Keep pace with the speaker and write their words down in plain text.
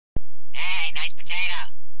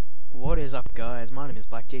is up, guys? My name is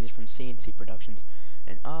Black Jesus from CNC Productions,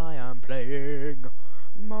 and I am playing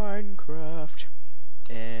Minecraft.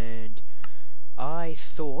 And I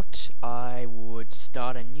thought I would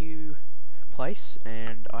start a new place,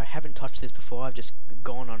 and I haven't touched this before. I've just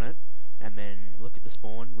gone on it and then looked at the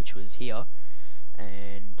spawn, which was here,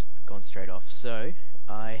 and gone straight off. So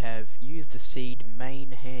I have used the seed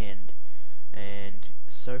main hand, and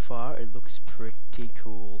so far it looks pretty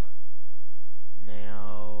cool.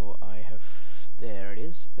 Now I have, there it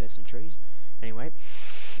is, there's some trees. Anyway,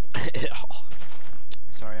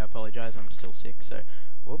 sorry, I apologise, I'm still sick, so,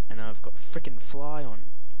 whoop, and I've got frickin' fly on.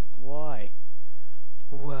 Why?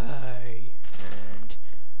 And,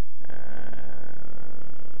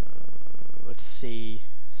 let's see,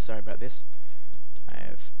 sorry about this. I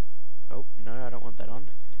have, oh, no, I don't want that on.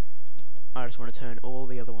 I just want to turn all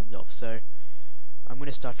the other ones off, so I'm going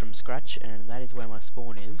to start from scratch, and that is where my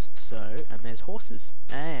spawn is. So, and there's horses,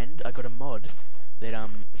 and I got a mod that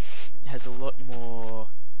has a lot more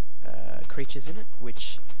creatures in it,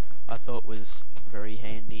 which I thought was very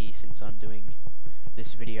handy since I'm doing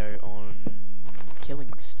this video on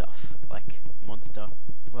killing stuff like monster.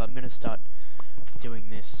 Well, I'm going to start doing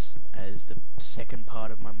this as the second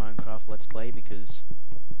part of my Minecraft Let's Play because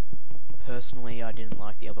personally I didn't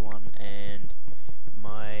like the other one, and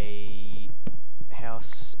my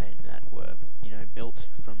house and that were, you know, built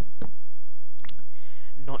from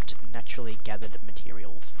not naturally gathered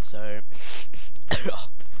materials. So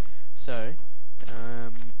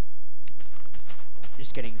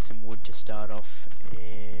just getting some wood to start off,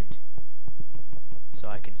 and so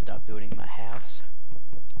I can start building my house.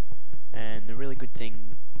 And the really good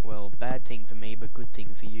thing, well, bad thing for me but good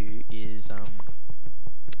thing for you, is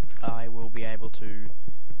I will be able to,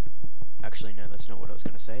 actually no, that's not what I was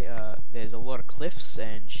going to say. There's a lot of cliffs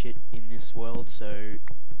and shit in this world, so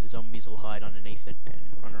zombies will hide underneath it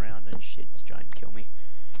and run around and shit to try and kill me.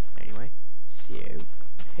 Anyway, so,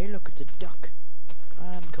 hey look, it's a duck.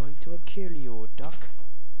 I'm going to kill your duck.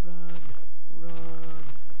 Run, run,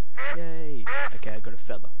 yay. Okay, I got a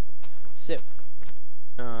feather. So,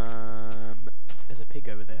 there's a pig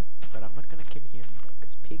over there, but I'm not gonna kill him,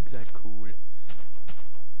 because pigs are cool.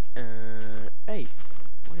 Hey,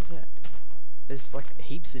 what is that? There's like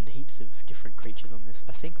heaps and heaps of different creatures on this.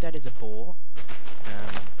 I think that is a boar.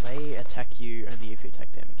 They attack you only if you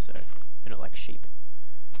attack them, so they're not like sheep,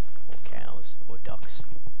 or cows, or ducks.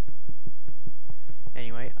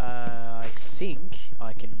 Anyway, I think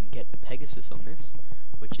I can get a Pegasus on this,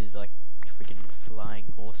 which is like freaking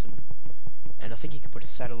flying awesome. And I think you could put a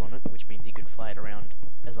saddle on it, which means you could fly it around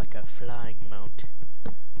as like a flying mount.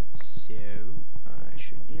 So, I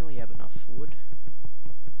should nearly have enough wood.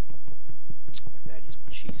 That is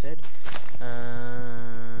what she said.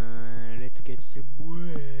 Let's get some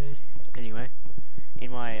wood. Anyway,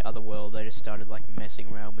 in my other world, I just started like messing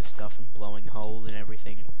around with stuff and blowing holes and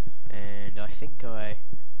everything. And I think I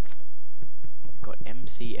got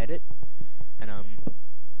MC Edit, and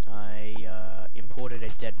I imported a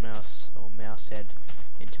dead mouse or mouse head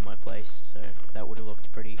into my place, so that would have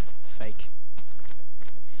looked pretty fake.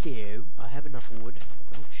 So I have enough wood.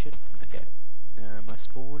 Oh shit. Okay. My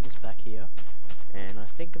spawn is back here, and I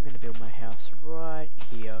think I'm going to build my house right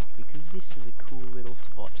here because this is a cool little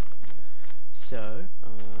spot. So,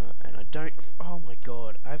 and I don't. Oh my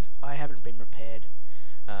god, I haven't been prepared.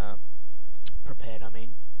 I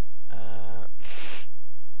mean.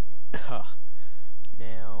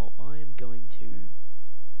 Now I am going to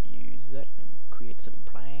use that and create some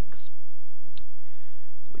planks,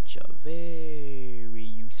 which are very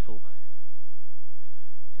useful.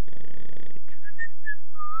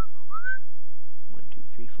 1, 2,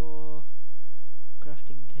 3, 4.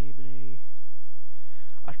 Crafting table.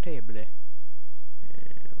 A table.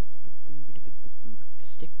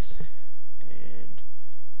 Sticks. And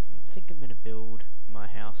I think I'm going to build my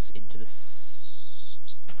house into this.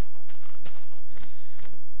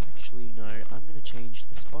 Actually, no, I'm going to change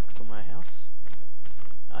the spot for my house.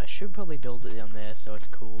 I should probably build it down there so it's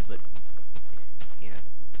cool, but, you know,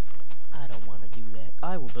 I don't want to do that.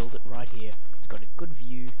 I will build it right here. It's got a good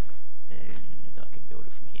view, and I can build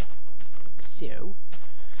it from here. So,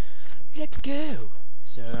 let's go!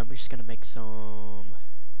 So, I'm just going to make some,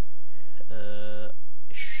 a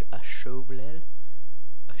shovel,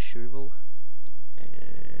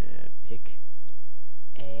 pick,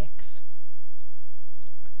 axe,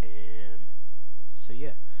 so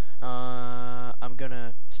yeah, I'm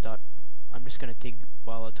just gonna dig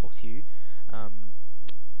while I talk to you.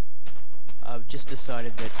 I've just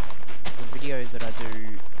decided that the videos that I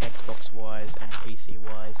do Xbox wise and PC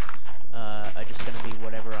wise are just gonna be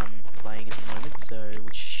whatever I'm playing at the moment, so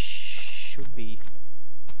which should be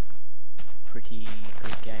pretty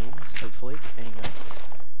good games, hopefully. Anyway,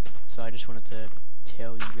 so I just wanted to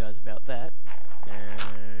tell you guys about that,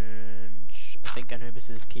 and I think Anubis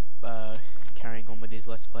is carrying on with his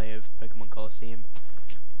Let's Play of Pokemon Colosseum.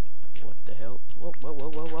 What the hell? Whoa, whoa, whoa,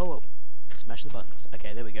 whoa, whoa, whoa. Smash the buttons.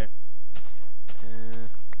 Okay, there we go.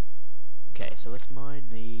 Okay, so let's mine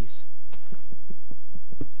these.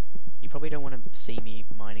 You probably don't want to see me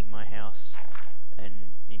mining my house and,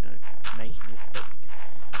 you know, making it, but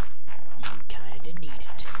you kinda need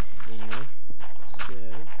it. Anyway, so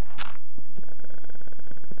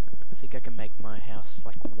I think I can make my house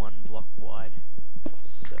like 1 block wide.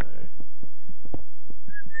 So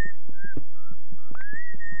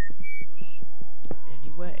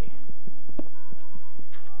anyway,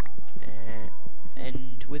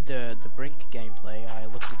 and with the Brink gameplay, I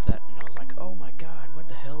looked at that and I was like, oh my god, what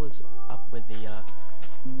the hell is up with the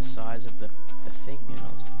size of the thing? And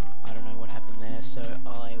I don't know what happened there, so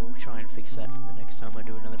I will try and fix that the next time I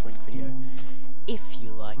do another Brink video. If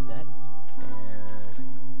you like that,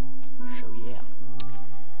 so yeah.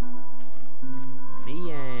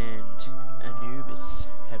 Me and Anubis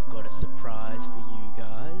have got a surprise for you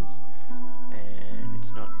guys, and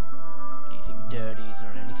it's not anything dirty, it's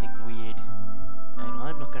not anything weird, and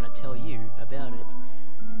I'm not going to tell you about it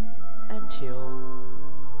until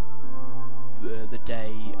the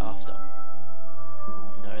day after.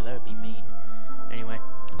 No, that would be mean. Anyway,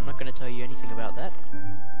 I'm not going to tell you anything about that,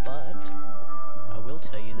 but I will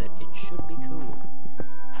tell you that it should be cool.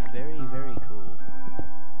 Very, very cool.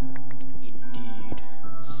 Indeed.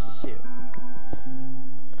 So,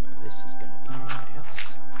 this is going to be my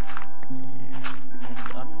house. And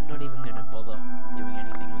I'm not even going to bother doing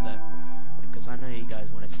anything with that, because I know you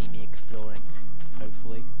guys want to see me exploring,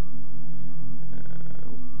 hopefully.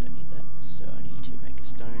 Don't need that, so I need to make a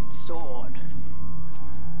stone sword.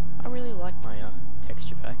 I really like my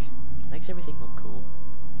texture pack. Makes everything look cool.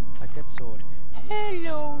 Like that sword.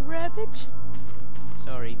 Hello, rabbit!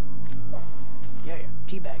 Sorry. Yeah,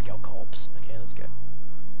 teabag your corpse. Okay, let's go.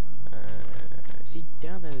 See,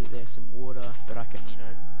 down there, there's some water, but I can, you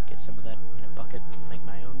know, get some of that in a bucket, make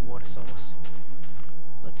my own water source.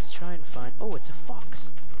 Let's try and find... Oh, it's a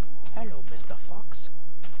fox! Hello, Mr. Fox.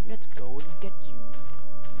 Let's go and get you.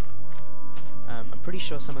 I'm pretty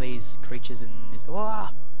sure some of these creatures in this...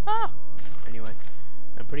 Anyway,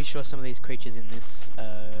 I'm pretty sure some of these creatures in this,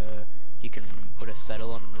 you can put a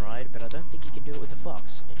saddle on and ride, but I don't think you can do it with a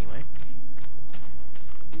fox. Anyway,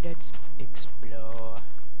 let's explore.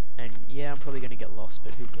 And yeah, I'm probably going to get lost,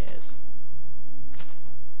 but who cares?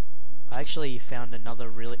 I actually found another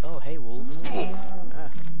really... Oh, hey, wolves.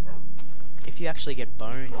 If you actually get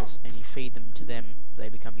bones and you feed them to them, they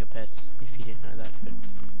become your pets, if you didn't know that, but...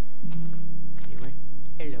 Anyway,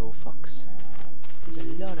 hello, fox. There's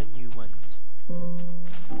a lot of new ones.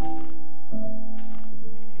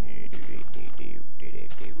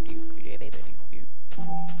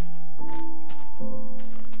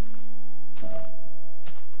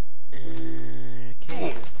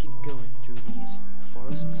 Okay, let's keep going through these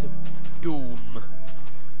forests of doom.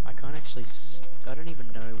 I can't actually I don't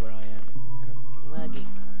even know where I am, and I'm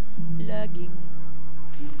lagging.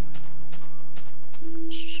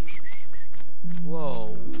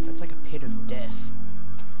 Whoa, that's like a pit of death.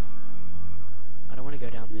 I don't want to go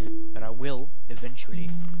down there, but I will eventually.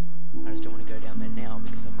 I just don't want to go down there now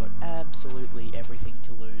because I've got absolutely everything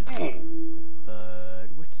to lose.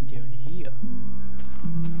 But what's down here?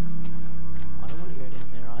 I don't want to go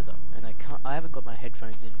down there either, and I haven't got my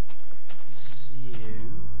headphones in. So,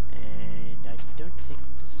 and I don't think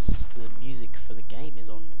the music for the game is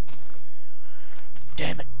on.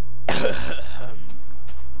 Damn it.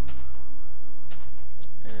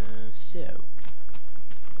 So,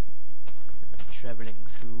 I'm travelling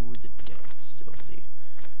through the depths of the...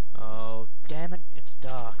 Oh, damn it, it's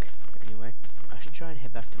dark. Anyway, I should try and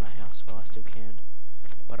head back to my house while I still can,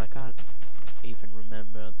 but I can't even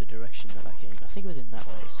remember the direction that I came. I think it was in that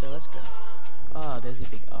way, so let's go. Ah, there's a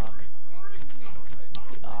big arc.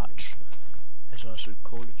 The arch, as I should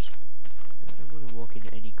call it. I don't want to walk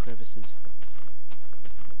into any crevices.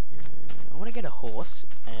 I want to get a horse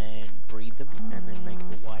and breed them and then make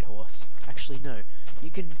a white horse. Actually, no. You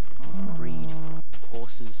can breed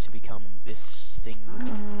horses to become this thing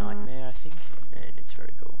called Nightmare, I think, and it's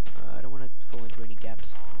very cool. I don't want to fall into any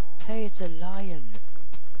gaps. Hey, it's a lion!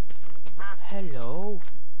 Hello!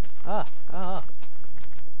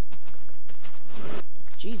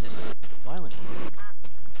 Jesus, violent.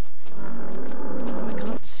 I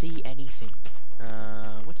can't see anything.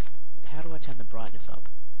 How do I turn the brightness up?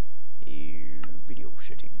 Video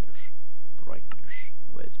settings. Brightness.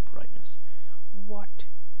 Where's brightness? What?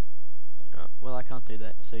 Oh, well, I can't do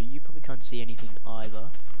that, so you probably can't see anything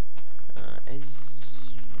either.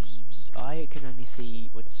 As I can only see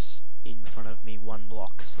what's in front of me one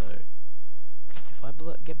block, so if I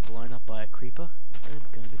get blown up by a creeper, I'm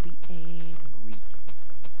gonna be angry.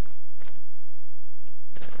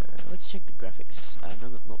 Let's check the graphics. No,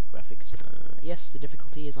 not the graphics. Yes, the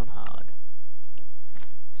difficulty is on hard.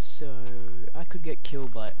 So I could get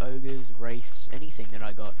killed by ogres, wraiths, anything that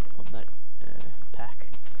I got on that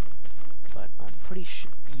pack. But I'm pretty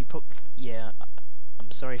sure yeah.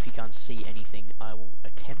 I'm sorry if you can't see anything. I will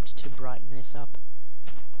attempt to brighten this up,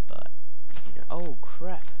 but you know. Oh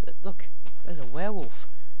crap! Look, there's a werewolf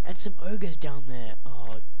and some ogres down there.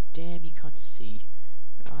 Oh damn! You can't see.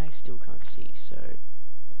 I still can't see. So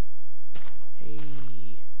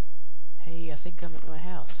hey, I think I'm at my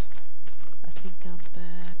house. I think I'm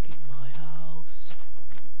back in my house.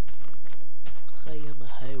 I am a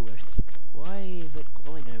Hayworth. Why is it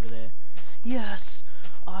glowing over there? Yes,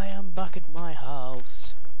 I am back at my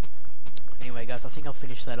house. Anyway, guys, I think I'll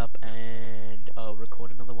finish that up and I'll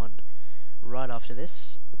record another one right after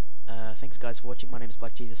this. Thanks, guys, for watching. My name is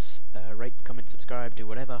Black Jesus. Rate, comment, subscribe, do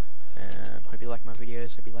whatever. Hope you like my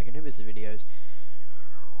videos. Hope you like Anubis' videos.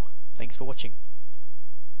 Thanks for watching.